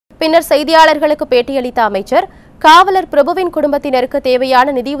பின்னர் செய்தியாளர்களுக்கு பேட்டியளித்த அமைச்சர், காவலர் பிரபுவின் குடும்பத்தினருக்கு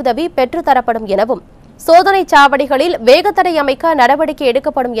தேவையான நிதியுதவி பெற்றுத்தரப்படும் எனவும், சோதனை சாவடிகளில் வேகத்தடை அமைக்க நடவடிக்கை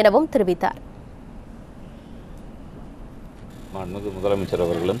எடுக்கப்படும் எனவும் தெரிவித்தார். முதலமைச்சர்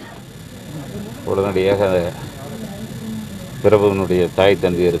அவர்களும் உடனடியாக பிரபுவினுடைய தாய்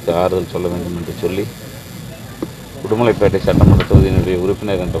தந்தையருக்கு ஆறுதல் சொல்ல வேண்டும் என்று சொல்லி, உடுமலைப்பேட்டை சட்டமன்ற தொகுதியினுடைய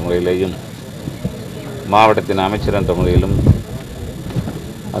உறுப்பினர் என்ற முறையிலேயும் மாவட்டத்தின் அமைச்சர் என்ற முறையிலும்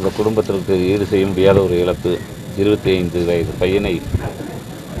அந்த குடும்பத்திற்கு ஈடு செய்ய முடியாத ஒரு இழப்பு, 25 வயது பையனை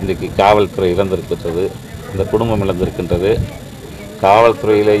இன்றைக்கு காவல்துறை இழந்திருக்கின்றது, இந்த குடும்பம் இழந்திருக்கின்றது.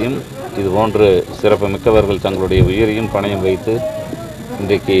 காவல்துறையிலேயும் இதுபோன்று சிறப்பு மிக்கவர்கள் தங்களுடைய உயிரையும் பணயம் வைத்து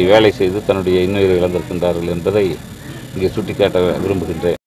இன்றைக்கு வேலை செய்து தன்னுடைய இன்னுயிரை இழந்திருக்கின்றார்கள் என்பதை இங்கே சுட்டிக்காட்ட விரும்புகின்றேன்.